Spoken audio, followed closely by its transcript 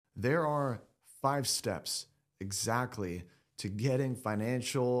There are 5 steps exactly to getting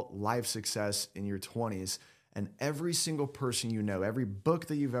financial life success in your 20s. And every single person you know, every book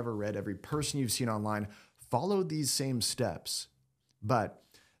that you've ever read, every person you've seen online, follow these same steps. But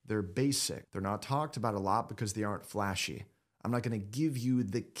they're basic. They're not talked about a lot because they aren't flashy. I'm not going to give you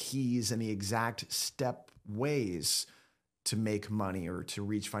the keys and the exact step ways to make money or to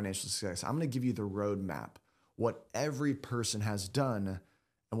reach financial success. I'm going to give you the roadmap, what every person has done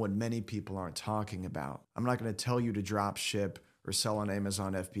and what many people aren't talking about. I'm not going to tell you to drop ship or sell on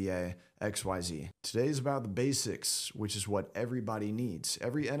Amazon FBA, XYZ. Today's about the basics, which is what everybody needs.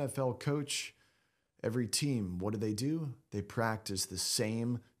 Every NFL coach, every team, what do? They practice the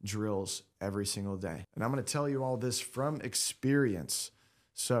same drills every single day. And I'm going to tell you all this from experience.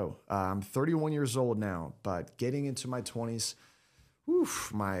 So I'm 31 years old now, but getting into my 20s,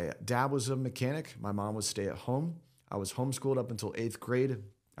 my dad was a mechanic. My mom would stay at home. I was homeschooled up until 8th grade.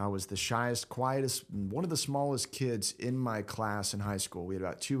 I was the shyest, quietest, one of the smallest kids in my class in high school. We had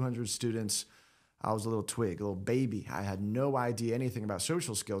about 200 students. I was a little twig, a little baby. I had no idea anything about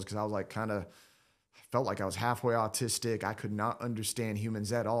social skills because I was felt like I was halfway autistic. I could not understand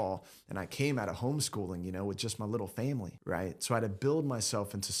humans at all. And I came out of homeschooling, with just my little family, right? So I had to build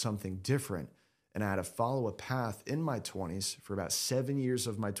myself into something different. And I had to follow a path in my 20s for about 7 years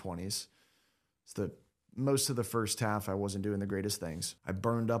of my 20s. Most of the first half, I wasn't doing the greatest things. I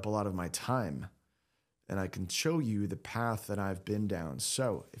burned up a lot of my time. And I can show you the path that I've been down.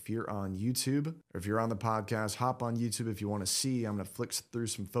 So if you're on YouTube or if you're on the podcast, hop on YouTube if you want to see. I'm going to flick through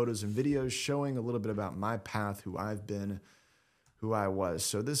some photos and videos showing a little bit about my path, who I've been, who I was.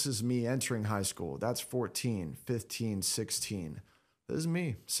 So this is me entering high school. That's 14, 15, 16. This is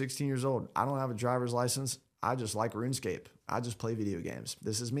me, 16 years old. I don't have a driver's license. I just like RuneScape. I just play video games.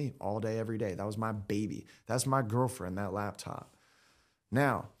 This is me all day, every day. That was my baby. That's my girlfriend, that laptop.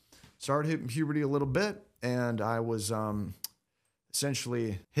 Now, started hitting puberty a little bit, and I was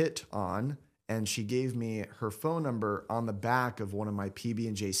essentially hit on, and she gave me her phone number on the back of one of my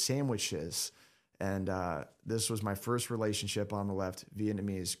PB&J sandwiches. And this was my first relationship on the left,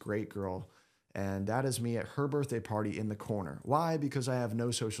 Vietnamese, great girl. And that is me at her birthday party in the corner. Why? Because I have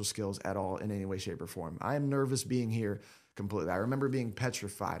no social skills at all in any way, shape, or form. I am nervous being here completely. I remember being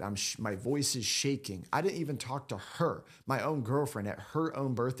petrified. My voice is shaking. I didn't even talk to her, my own girlfriend, at her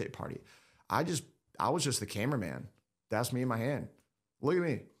own birthday party. I was just the cameraman. That's me in my hand. Look at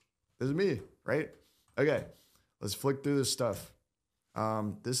me. This is me, right? Okay, let's flick through this stuff.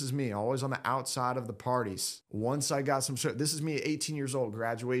 This is me, always on the outside of the parties. Once I got this is me at 18 years old,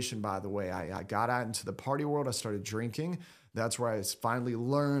 graduation, by the way. I got out into the party world. I started drinking. That's where I finally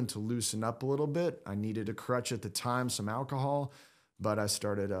learned to loosen up a little bit. I needed a crutch at the time, some alcohol, but I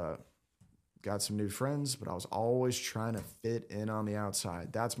started, got some new friends, but I was always trying to fit in on the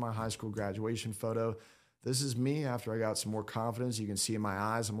outside. That's my high school graduation photo. This is me after I got some more confidence. You can see in my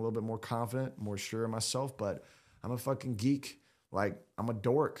eyes, I'm a little bit more confident, more sure of myself, but I'm a fucking geek. I'm a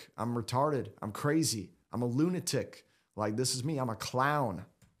dork. I'm retarded. I'm crazy. I'm a lunatic. This is me. I'm a clown,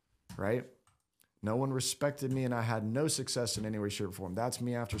 right? No one respected me, and I had no success in any way, shape, or form. That's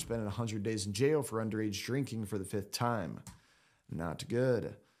me after spending 100 days in jail for underage drinking for the 5th time. Not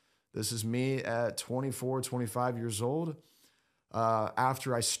good. This is me at 24, 25 years old.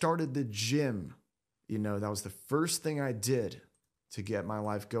 After I started the gym, that was the first thing I did to get my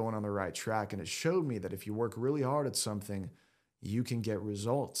life going on the right track. And it showed me that if you work really hard at something, you can get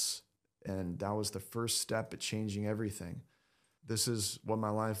results. And that was the first step at changing everything. This is what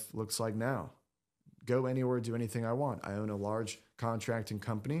my life looks like now. Go anywhere, do anything I want. I own a large contracting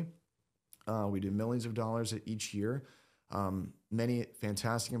company. We do millions of dollars each year. Many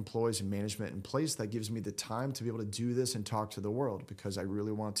fantastic employees and management in place. That gives me the time to be able to do this and talk to the world, because I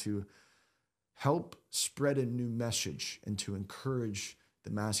really want to help spread a new message and to encourage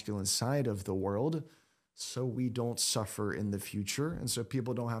the masculine side of the world, so we don't suffer in the future, and so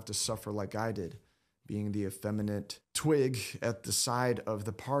people don't have to suffer like I did, being the effeminate twig at the side of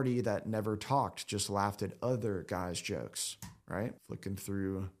the party that never talked, just laughed at other guys' jokes, right? Flicking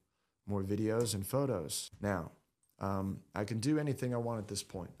through more videos and photos. Now, I can do anything I want at this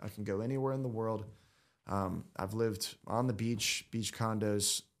point. I can go anywhere in the world. I've lived on the beach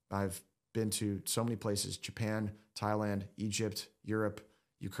condos. I've been to so many places: Japan, Thailand, Egypt, Europe,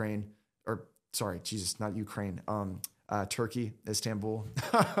 Ukraine, not Ukraine. Turkey, Istanbul,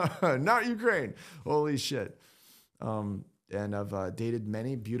 not Ukraine. Holy shit. And I've dated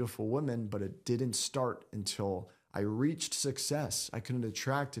many beautiful women, but it didn't start until I reached success. I couldn't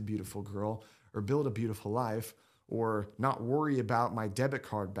attract a beautiful girl or build a beautiful life or not worry about my debit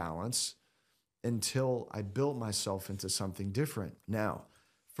card balance until I built myself into something different. Now,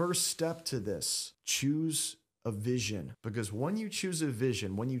 First step to this, choose a vision. Because when you choose a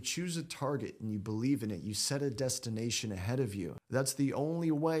vision, when you choose a target and you believe in it, you set a destination ahead of you. That's the only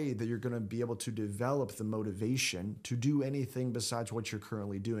way that you're going to be able to develop the motivation to do anything besides what you're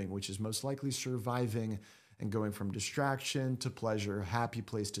currently doing, which is most likely surviving and going from distraction to pleasure, happy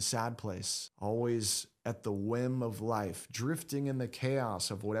place to sad place. Always at the whim of life, drifting in the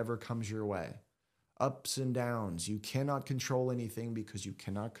chaos of whatever comes your way. Ups and downs. You cannot control anything because you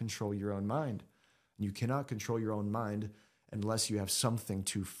cannot control your own mind. You cannot control your own mind unless you have something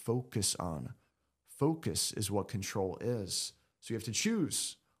to focus on. Focus is what control is. So you have to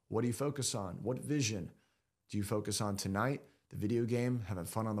choose. What do you focus on? What vision? Do you focus on tonight, the video game, having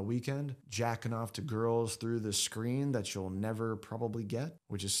fun on the weekend, jacking off to girls through the screen that you'll never probably get?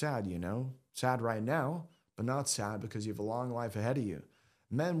 Which is sad, you know? Sad right now, but not sad because you have a long life ahead of you.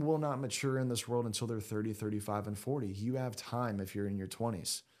 Men will not mature in this world until they're 30, 35, and 40. You have time if you're in your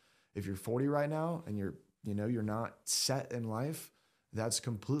 20s. If you're 40 right now and you're not set in life, that's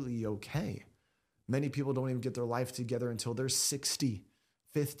completely okay. Many people don't even get their life together until they're 60,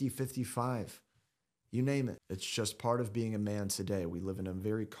 50, 55. You name it. It's just part of being a man today. We live in a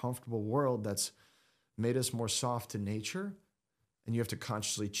very comfortable world that's made us more soft to nature, and you have to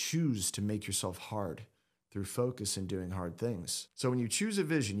consciously choose to make yourself hard through focus and doing hard things. So when you choose a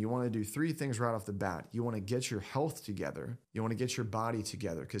vision, you want to do 3 things right off the bat. You want to get your health together. You want to get your body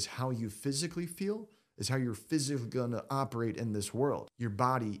together, because how you physically feel is how you're physically going to operate in this world. Your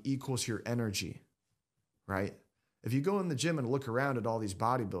body equals your energy, right? If you go in the gym and look around at all these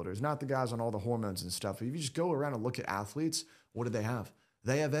bodybuilders, not the guys on all the hormones and stuff, if you just go around and look at athletes, what do they have?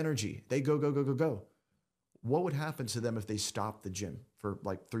 They have energy. They go, go, go, go, go. What would happen to them if they stopped the gym for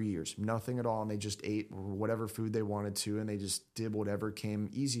like 3 years? Nothing at all. And they just ate whatever food they wanted to, and they just did whatever came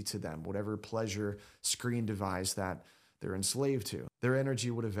easy to them, whatever pleasure screen device that they're enslaved to. Their energy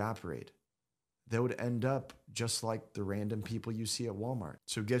would evaporate. They would end up just like the random people you see at Walmart.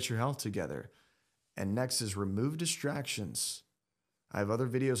 So get your health together. And next is remove distractions. I have other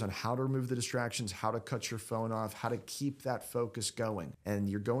videos on how to remove the distractions, how to cut your phone off, how to keep that focus going. And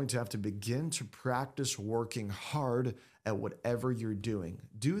you're going to have to begin to practice working hard at whatever you're doing.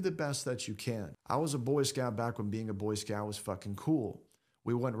 Do the best that you can. I was a Boy Scout back when being a Boy Scout was fucking cool.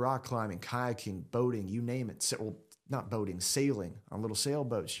 We went rock climbing, kayaking, boating, you name it. Well, not boating, sailing on little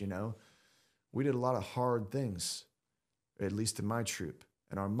sailboats, you know. We did a lot of hard things, at least in my troop.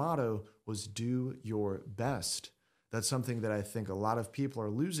 And our motto was do your best. That's something that I think a lot of people are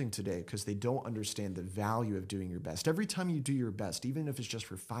losing today because they don't understand the value of doing your best. Every time you do your best, even if it's just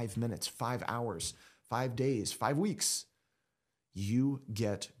for 5 minutes, 5 hours, 5 days, 5 weeks, you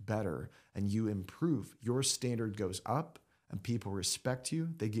get better and you improve. Your standard goes up and people respect you.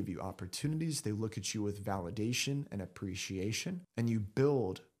 They give you opportunities. They look at you with validation and appreciation, and you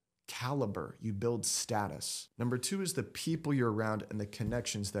build caliber, you build status. Number 2 is the people you're around and the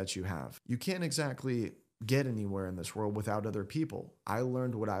connections that you have. You can't exactly get anywhere in this world without other people. I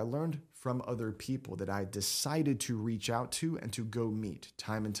learned what I learned from other people that I decided to reach out to and to go meet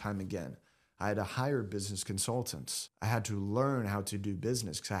time and time again. I had to hire business consultants. I had to learn how to do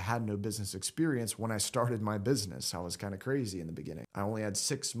business because I had no business experience when I started my business. I was kind of crazy in the beginning. I only had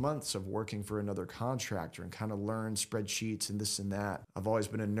 6 months of working for another contractor and kind of learned spreadsheets and this and that. I've always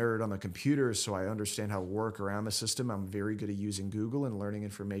been a nerd on the computer, so I understand how to work around the system. I'm very good at using Google and learning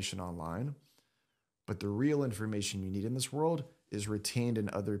information online. But the real information you need in this world is retained in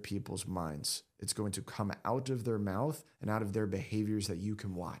other people's minds. It's going to come out of their mouth and out of their behaviors that you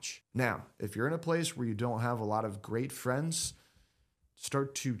can watch. Now, if you're in a place where you don't have a lot of great friends,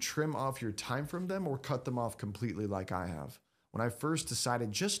 start to trim off your time from them or cut them off completely like I have. When I first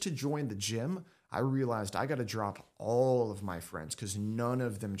decided just to join the gym, I realized I got to drop all of my friends because none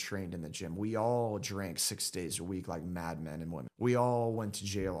of them trained in the gym. We all drank 6 days a week like madmen and women. We all went to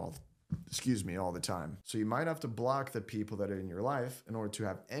jail all the time. So you might have to block the people that are in your life in order to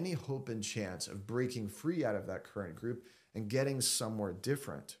have any hope and chance of breaking free out of that current group and getting somewhere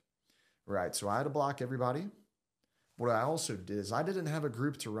different, right? So I had to block everybody. What I also did is I didn't have a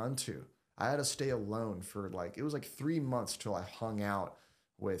group to run to. I had to stay alone for it was 3 months till I hung out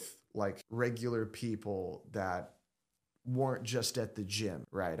with regular people that weren't just at the gym,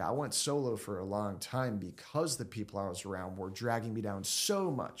 right? I went solo for a long time because the people I was around were dragging me down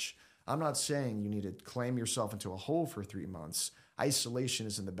so much. I'm not saying you need to claim yourself into a hole for 3 months. Isolation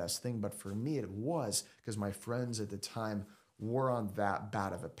isn't the best thing, but for me it was because my friends at the time were on that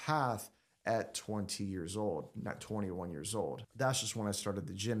bad of a path at 20 years old, not 21 years old. That's just when I started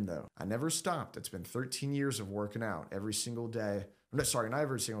the gym though. I never stopped. It's been 13 years of working out every single day. Not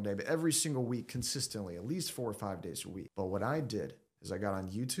every single day, but every single week consistently, at least 4 or 5 days a week. But what I did is I got on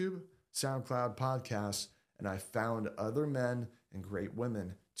YouTube, SoundCloud, podcasts, and I found other men and great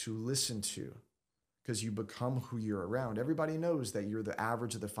women to listen to, because you become who you're around. Everybody knows that you're the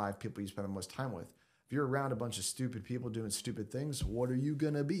average of the 5 people you spend the most time with. If you're around a bunch of stupid people doing stupid things, what are you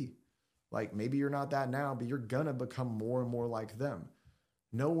going to be? Like, maybe you're not that now, but you're going to become more and more like them.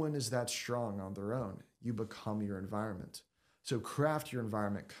 No one is that strong on their own. You become your environment. So craft your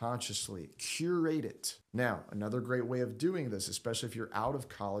environment consciously, curate it. Now, another great way of doing this, especially if you're out of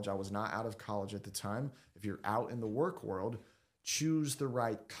college, I was not out of college at the time. If you're out in the work world, choose the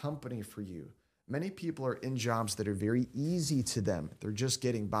right company for you. Many people are in jobs that are very easy to them. They're just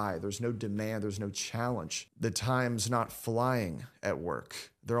getting by. There's no demand. There's no challenge. The time's not flying at work.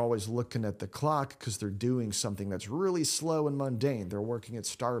 They're always looking at the clock because they're doing something that's really slow and mundane. They're working at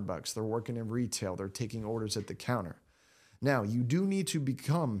Starbucks. They're working in retail. They're taking orders at the counter. Now, you do need to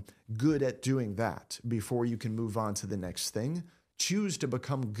become good at doing that before you can move on to the next thing. Choose to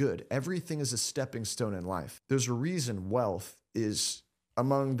become good. Everything is a stepping stone in life. There's a reason wealth is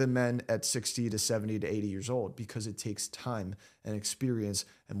among the men at 60 to 70 to 80 years old, because it takes time and experience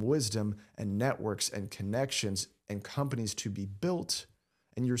and wisdom and networks and connections and companies to be built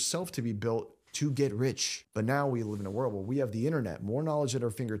and yourself to be built to get rich. But now we live in a world where we have the internet, more knowledge at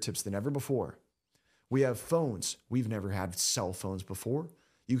our fingertips than ever before. We have phones. We've never had cell phones before.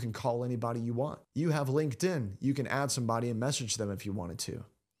 You can call anybody you want. You have LinkedIn. You can add somebody and message them if you wanted to.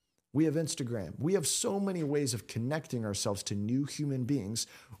 We have Instagram. We have so many ways of connecting ourselves to new human beings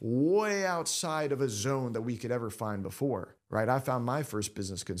way outside of a zone that we could ever find before, right? I found my first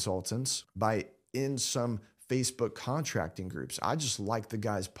business consultants in some Facebook contracting groups. I just liked the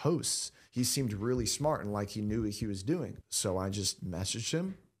guy's posts. He seemed really smart and like he knew what he was doing. So I just messaged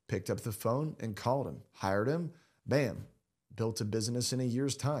him, picked up the phone and called him, hired him, bam, built a business in a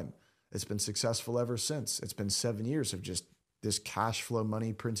year's time. It's been successful ever since. It's been 7 years of just this cash flow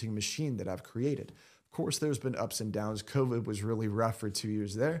money printing machine that I've created. Of course, there's been ups and downs. COVID was really rough for 2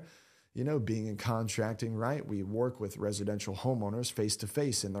 years there. You know, being in contracting, right? We work with residential homeowners face to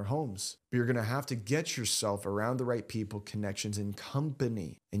face in their homes. But you're going to have to get yourself around the right people, connections, and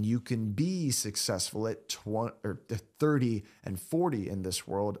company. And you can be successful at 30 and 40 in this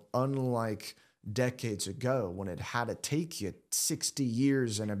world, unlike decades ago when it had to take you 60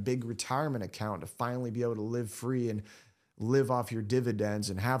 years and a big retirement account to finally be able to live free and live off your dividends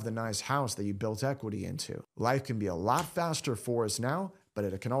and have the nice house that you built equity into. Life can be a lot faster for us now, but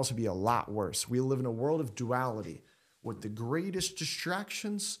it can also be a lot worse. We live in a world of duality. With the greatest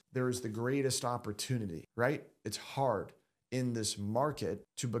distractions, there is the greatest opportunity, right? It's hard in this market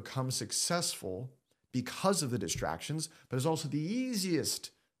to become successful because of the distractions, but it's also the easiest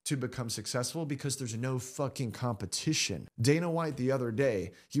to become successful because there's no fucking competition. Dana White the other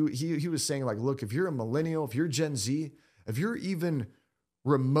day, he was saying like, look, if you're a millennial, if you're Gen Z, if you're even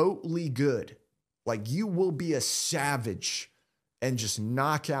remotely good, like you will be a savage and just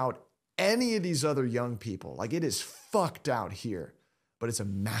knock out any of these other young people. Like it is fucked out here, but it's a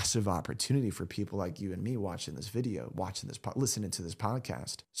massive opportunity for people like you and me watching this video, listening to this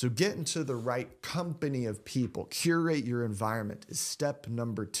podcast. So get into the right company of people, curate your environment is step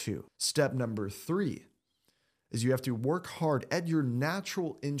number 2. Step number 3 is you have to work hard at your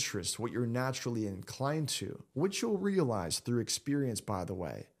natural interest, what you're naturally inclined to, which you'll realize through experience, by the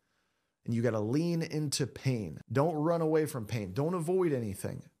way. And you got to lean into pain. Don't run away from pain. Don't avoid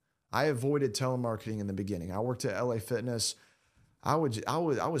anything. I avoided telemarketing in the beginning. I worked at LA Fitness. I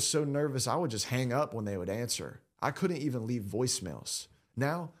was so nervous. I would just hang up when they would answer. I couldn't even leave voicemails.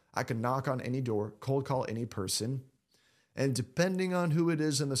 Now I can knock on any door, cold call any person. And depending on who it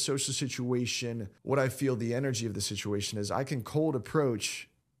is in the social situation, what I feel the energy of the situation is, I can cold approach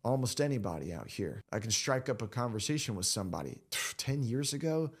almost anybody out here. I can strike up a conversation with somebody. 10 years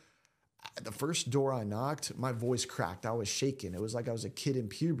ago, the first door I knocked, my voice cracked. I was shaking. It was like I was a kid in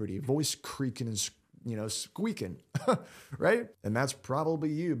puberty, voice creaking and squeaking, right? And that's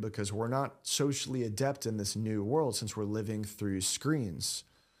probably you because we're not socially adept in this new world since we're living through screens.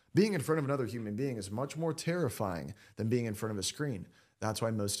 Being in front of another human being is much more terrifying than being in front of a screen. That's why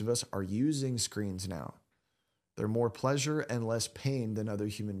most of us are using screens now. They're more pleasure and less pain than other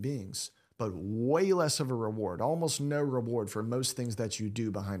human beings, but way less of a reward, almost no reward for most things that you do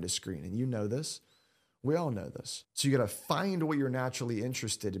behind a screen. And you know this. We all know this. So you got to find what you're naturally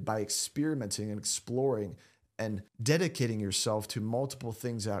interested in by experimenting and exploring and dedicating yourself to multiple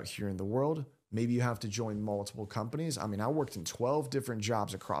things out here in the world. Maybe you have to join multiple companies. I mean, I worked in 12 different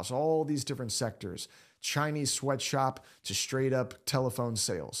jobs across all these different sectors, Chinese sweatshop to straight up telephone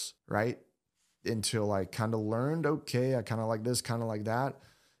sales, right? Until I kind of learned, okay, I kind of like this, kind of like that.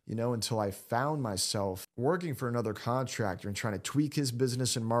 until I found myself working for another contractor and trying to tweak his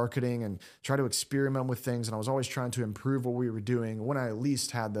business and marketing and try to experiment with things. And I was always trying to improve what we were doing when I at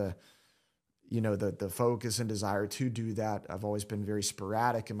least had the focus and desire to do that. I've always been very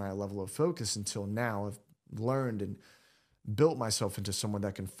sporadic in my level of focus until now. I've learned and built myself into someone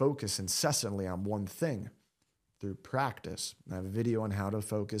that can focus incessantly on one thing through practice. I have a video on how to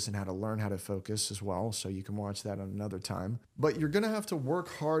focus and how to learn how to focus as well, so you can watch that on another time. But you're going to have to work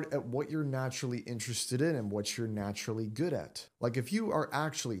hard at what you're naturally interested in and what you're naturally good at. Like if you are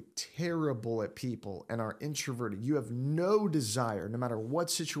actually terrible at people and are introverted, you have no desire, no matter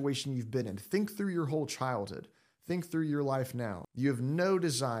what situation you've been in. Think through your whole childhood. Think through your life now. You have no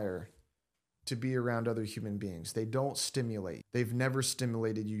desire to be around other human beings. They don't stimulate. They've never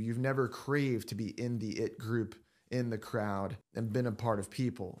stimulated you. You've never craved to be in the it group, in the crowd, and been a part of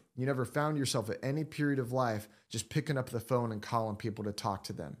people. You never found yourself at any period of life just picking up the phone and calling people to talk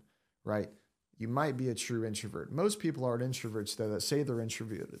to them, right? You might be a true introvert. Most people aren't introverts, though, that say they're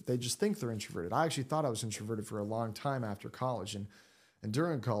introverted. They just think they're introverted. I actually thought I was introverted for a long time after college. And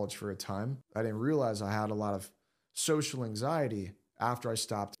during college for a time, I didn't realize I had a lot of social anxiety after I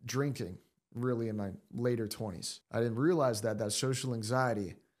stopped drinking, really in my later 20s. I didn't realize that social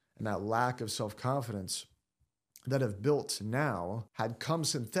anxiety and that lack of self-confidence that I've built now had come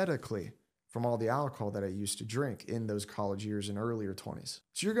synthetically from all the alcohol that I used to drink in those college years and earlier 20s.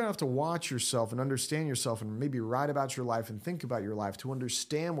 So you're going to have to watch yourself and understand yourself and maybe write about your life and think about your life to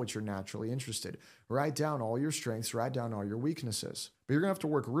understand what you're naturally interested. Write down all your strengths, write down all your weaknesses. But you're going to have to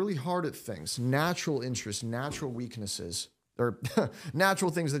work really hard at things, natural interests, natural weaknesses, or natural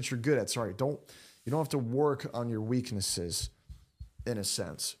things that you're good at. You don't have to work on your weaknesses in a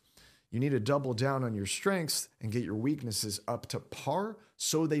sense. You need to double down on your strengths and get your weaknesses up to par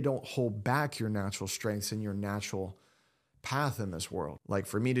so they don't hold back your natural strengths and your natural path in this world. Like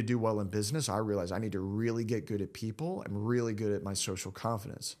for me to do well in business, I realized I need to really get good at people and really good at my social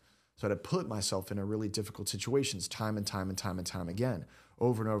confidence. So I had to put myself in a really difficult situations time and time again,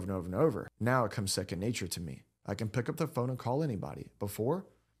 over and over and over and over. Now it comes second nature to me. I can pick up the phone and call anybody. Before,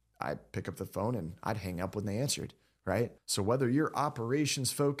 I'd pick up the phone and I'd hang up when they answered. Right? So whether you're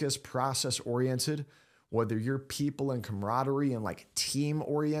operations focused, process oriented, whether you're people and camaraderie and like team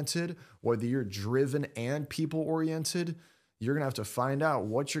oriented, whether you're driven and people oriented, you're going to have to find out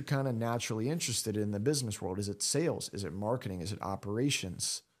what you're kind of naturally interested in the business world. Is it sales? Is it marketing? Is it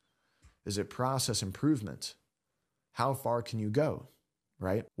operations? Is it process improvement? How far can you go?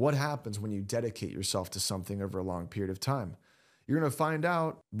 Right? What happens when you dedicate yourself to something over a long period of time? You're going to find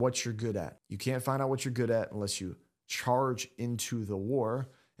out what you're good at. You can't find out what you're good at unless you charge into the war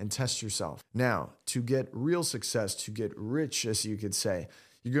and test yourself. Now, to get real success, to get rich, as you could say,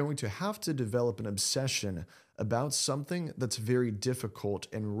 you're going to have to develop an obsession about something that's very difficult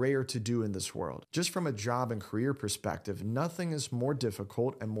and rare to do in this world. Just from a job and career perspective, nothing is more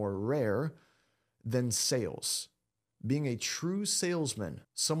difficult and more rare than sales. Being a true salesman,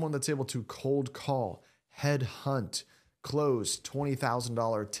 someone that's able to cold call, head hunt, close $20,000,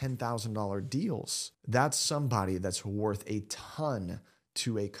 $10,000 deals. That's somebody that's worth a ton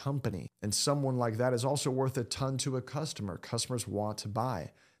to a company. And someone like that is also worth a ton to a customer. Customers want to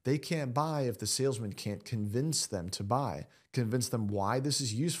buy. They can't buy if the salesman can't convince them to buy, convince them why this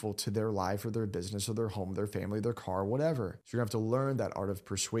is useful to their life or their business or their home, their family, their car, whatever. So you're going to have to learn that art of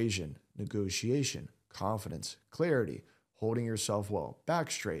persuasion, negotiation, confidence, clarity, holding yourself well, back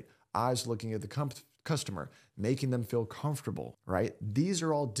straight, eyes looking at the customer, making them feel comfortable, right? These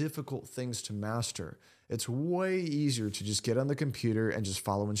are all difficult things to master. It's way easier to just get on the computer and just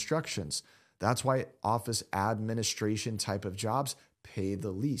follow instructions. That's why office administration type of jobs pay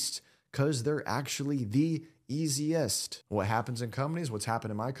the least, because they're actually the easiest. What happens in companies, what's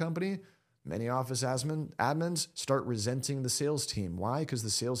happened in my company, many office admins start resenting the sales team. Why? Because the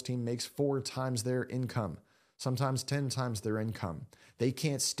sales team makes 4 times their income, sometimes 10 times their income. They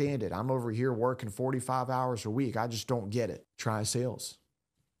can't stand it. I'm over here working 45 hours a week. I just don't get it. Try sales.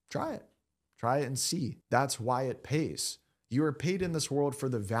 Try it. Try it and see. That's why it pays. You are paid in this world for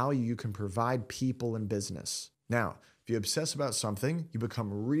the value you can provide people in business. Now, if you obsess about something, you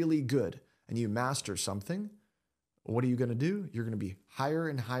become really good and you master something, what are you going to do? You're going to be higher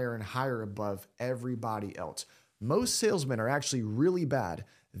and higher and higher above everybody else. Most salesmen are actually really bad.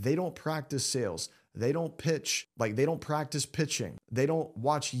 They don't practice sales. They don't pitch, they don't practice pitching. They don't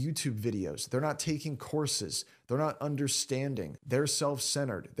watch YouTube videos. They're not taking courses. They're not understanding. They're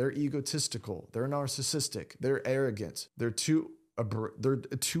self-centered. They're egotistical. They're narcissistic. They're arrogant. They're too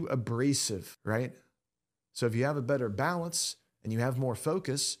abrasive, right? So if you have a better balance and you have more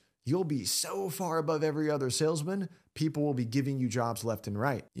focus, you'll be so far above every other salesman, people will be giving you jobs left and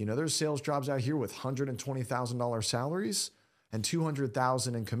right. You know, there's sales jobs out here with $120,000 salaries and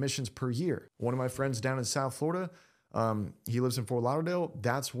 $200,000 in commissions per year. One of my friends down in South Florida, he lives in Fort Lauderdale.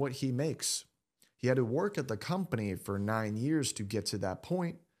 That's what he makes. He had to work at the company for 9 years to get to that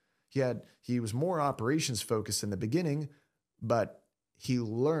point. He was more operations focused in the beginning, but he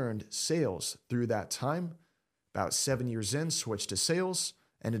learned sales through that time. About 7 years in, switched to sales,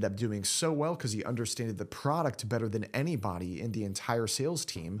 ended up doing so well because he understood the product better than anybody in the entire sales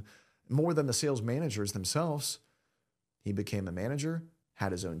team, more than the sales managers themselves. He became a manager,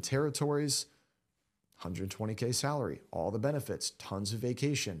 had his own territories, $120K salary, all the benefits, tons of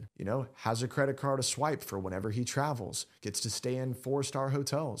vacation, has a credit card to swipe for whenever he travels, gets to stay in 4-star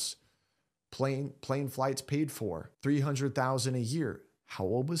hotels, plane flights paid for, $300,000 a year. How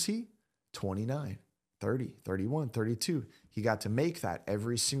old was he? 29, 30, 31, 32. He got to make that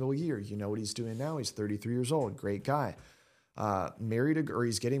every single year. You know what he's doing now? He's 33 years old. Great guy.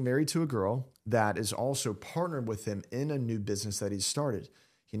 He's getting married to a girl that is also partnered with him in a new business that he's started.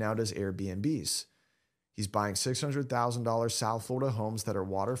 He now does Airbnbs. He's buying $600,000 South Florida homes that are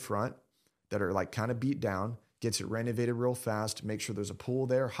waterfront, that are like kind of beat down, gets it renovated real fast, make sure there's a pool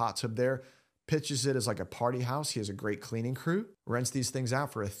there, hot tub there, pitches it as like a party house. He has a great cleaning crew, rents these things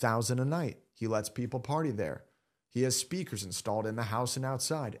out for $1,000 a night. He lets people party there. He has speakers installed in the house and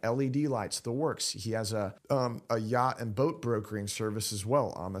outside, LED lights, the works. He has a yacht and boat brokering service as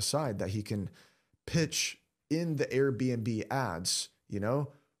well on the side that he can pitch in the Airbnb ads,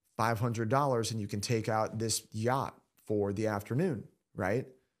 $500 and you can take out this yacht for the afternoon, right?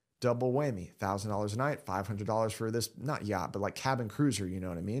 Double whammy, $1,000 a night, $500 for this, not yacht, but like cabin cruiser, you know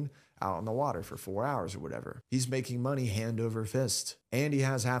what I mean? Out on the water for 4 hours or whatever. He's making money hand over fist. And he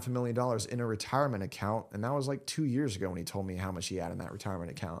has $500,000 in a retirement account. And that was like 2 years ago when he told me how much he had in that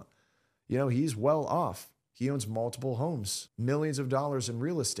retirement account. He's well off. He owns multiple homes, millions of dollars in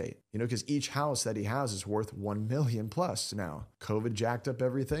real estate, because each house that he has is worth 1 million plus now. COVID jacked up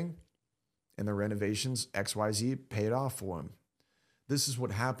everything and the renovations, XYZ, paid off for him. This is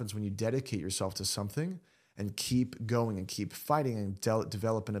what happens when you dedicate yourself to something and keep going and keep fighting and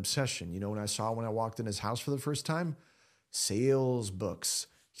develop an obsession. When I walked in his house for the first time, sales books,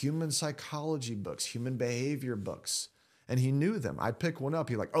 human psychology books, human behavior books. And he knew them. I'd pick one up.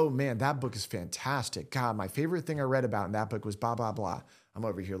 He'd like, oh man, that book is fantastic. God, my favorite thing I read about in that book was blah, blah, blah. I'm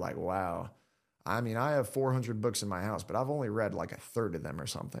over here like, wow. I have 400 books in my house, but I've only read like a third of them or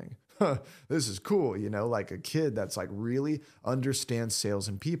something. This is cool, like a kid that's like really understands sales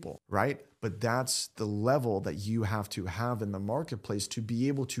and people, right? But that's the level that you have to have in the marketplace to be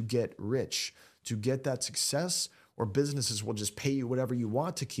able to get rich, to get that success, or businesses will just pay you whatever you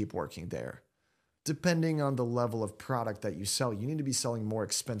want to keep working there. Depending on the level of product that you sell, you need to be selling more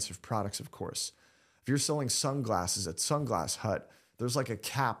expensive products, of course. If you're selling sunglasses at Sunglass Hut, there's like a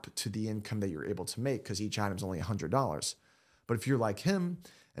cap to the income that you're able to make because each item's only $100. But if you're like him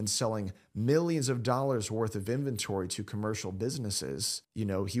and selling millions of dollars worth of inventory to commercial businesses,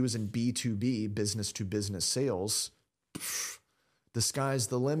 he was in B2B, business to business sales. The sky's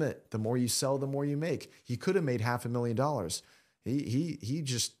the limit. The more you sell, the more you make. He could have made $500,000.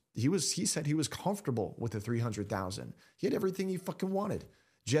 He said he was comfortable with the $300,000. He had everything he fucking wanted.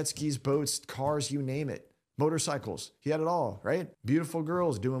 Jet skis, boats, cars, you name it. Motorcycles. He had it all, right? Beautiful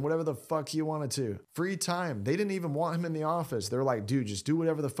girls doing whatever the fuck he wanted to. Free time. They didn't even want him in the office. They're like, dude, just do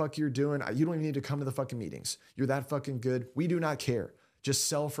whatever the fuck you're doing. You don't even need to come to the fucking meetings. You're that fucking good. We do not care. Just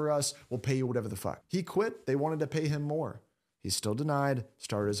sell for us. We'll pay you whatever the fuck. He quit. They wanted to pay him more. He still denied,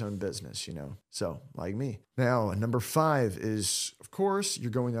 started his own business, So, like me. Now, number 5 is, of course, you're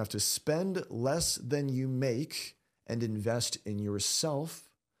going to have to spend less than you make and invest in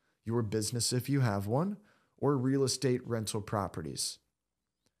yourself, your business if you have one, or real estate rental properties.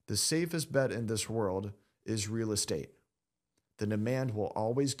 The safest bet in this world is real estate. The demand will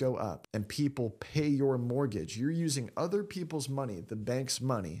always go up and people pay your mortgage. You're using other people's money, the bank's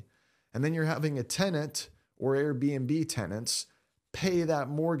money, and then you're having a tenant or Airbnb tenants pay that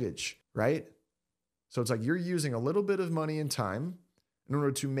mortgage, right? So it's like you're using a little bit of money and time in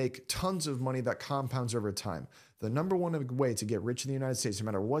order to make tons of money that compounds over time. The number one way to get rich in the United States, no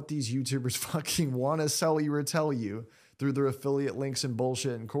matter what these YouTubers fucking want to sell you or tell you through their affiliate links and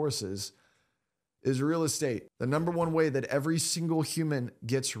bullshit and courses, is real estate. The number one way that every single human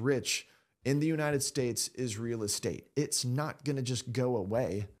gets rich in the United States is real estate. It's not going to just go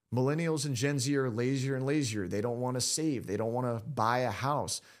away. Millennials and Gen Z are lazier and lazier. They don't want to save. They don't want to buy a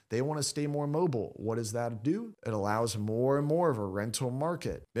house. They want to stay more mobile. What does that do? It allows more and more of a rental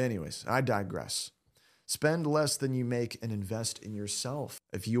market. But anyways, I digress. Spend less than you make and invest in yourself.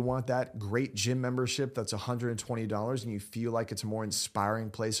 If you want that great gym membership that's $120 and you feel like it's a more inspiring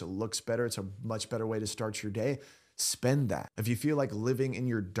place, it looks better, it's a much better way to start your day, spend that. If you feel like living in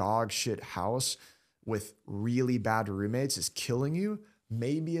your dog shit house with really bad roommates is killing you,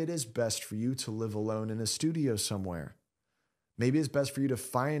 maybe it is best for you to live alone in a studio somewhere. Maybe it's best for you to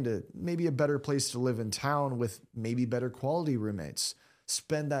find maybe a better place to live in town with maybe better quality roommates.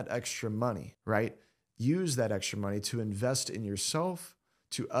 Spend that extra money, right? Use that extra money to invest in yourself,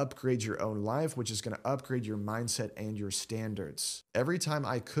 to upgrade your own life, which is going to upgrade your mindset and your standards. Every time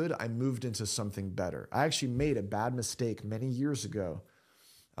I could, I moved into something better. I actually made a bad mistake many years ago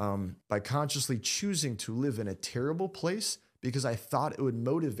by consciously choosing to live in a terrible place because I thought it would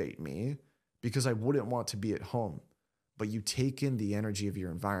motivate me because I wouldn't want to be at home. But you take in the energy of your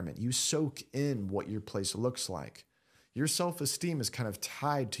environment. You soak in what your place looks like. Your self-esteem is kind of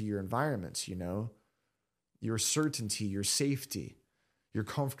tied to your environments, you know? Your certainty, your safety, your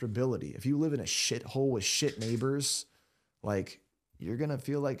comfortability. If you live in a shithole with shit neighbors, like you're going to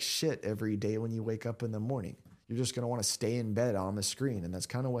feel like shit every day when you wake up in the morning. You're just going to want to stay in bed on the screen. And that's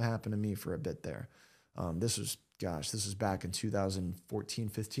kind of what happened to me for a bit there. This was back in 2014,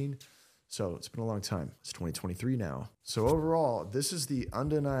 15. So it's been a long time. It's 2023 now. So overall, this is the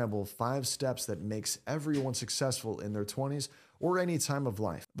undeniable 5 steps that makes everyone successful in their 20s or any time of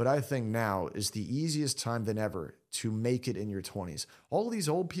life. But I think now is the easiest time than ever to make it in your 20s. All these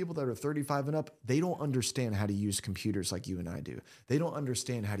old people that are 35 and up, they don't understand how to use computers like you and I do. They don't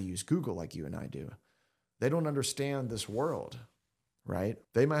understand how to use Google like you and I do. They don't understand this world, right?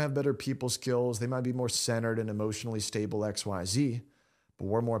 They might have better people skills. They might be more centered and emotionally stable XYZ, but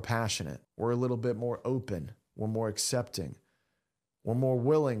we're more passionate. We're a little bit more open. We're more accepting. We're more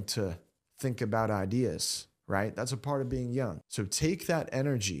willing to think about ideas, right? That's a part of being young. So take that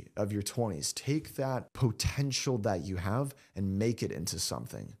energy of your 20s, take that potential that you have and make it into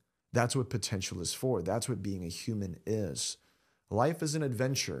something. That's what potential is for. That's what being a human is. Life is an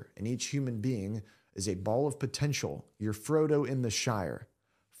adventure, and each human being is a ball of potential. You're Frodo in the Shire.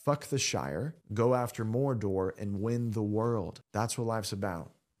 Fuck the Shire, go after Mordor, and win the world. That's what life's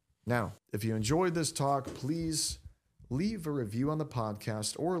about. Now, if you enjoyed this talk, please leave a review on the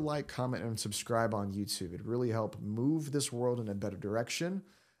podcast or like, comment, and subscribe on YouTube. It'd really help move this world in a better direction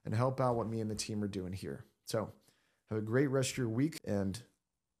and help out what me and the team are doing here. So have a great rest of your week and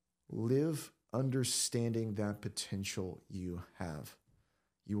live understanding that potential you have.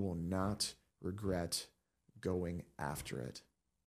 You will not regret going after it.